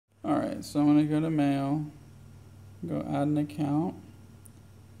Alright, so I'm going to go to Mail, go add an account.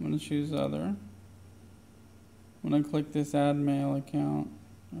 I'm going to choose Other. I'm going to click this Add Mail account.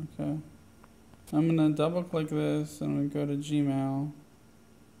 Okay. I'm going to double click this and I'm going to go to Gmail.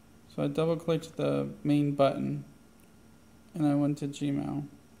 So I double clicked the main button and I went to Gmail.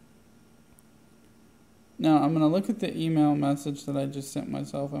 Now I'm going to look at the email message that I just sent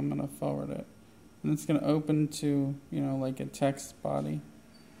myself. I'm going to forward it. And it's going to open to, like a text body.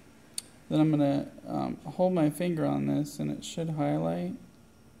 Then I'm going to hold my finger on this and it should highlight.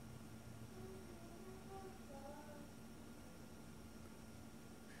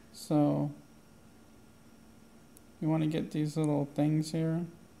 So you want to get these little things here.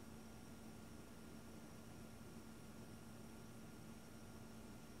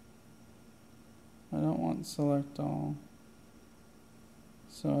 I don't want select all.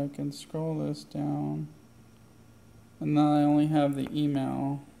 So I can scroll this down. And now I only have the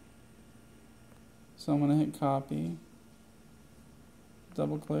email. So I'm going to hit copy.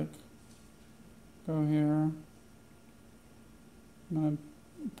 Double click. Go here. I'm going to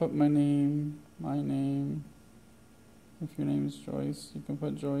put my name. If your name is Joyce, you can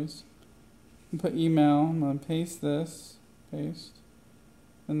put Joyce. Put email. I'm going to paste this. Paste.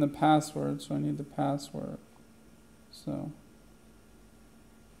 And the password, so I need the password. So,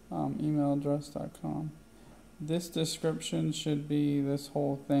 emailaddress.com. This description should be this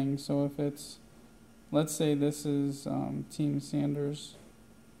whole thing. So if it's, let's say this is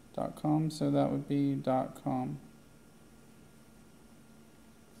teamsanders.com, so that would be .com.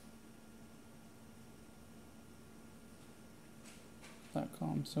 So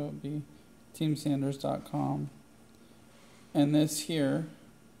it would be teamsanders.com. And this here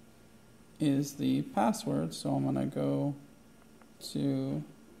is the password, so I'm going to go to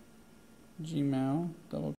Gmail, double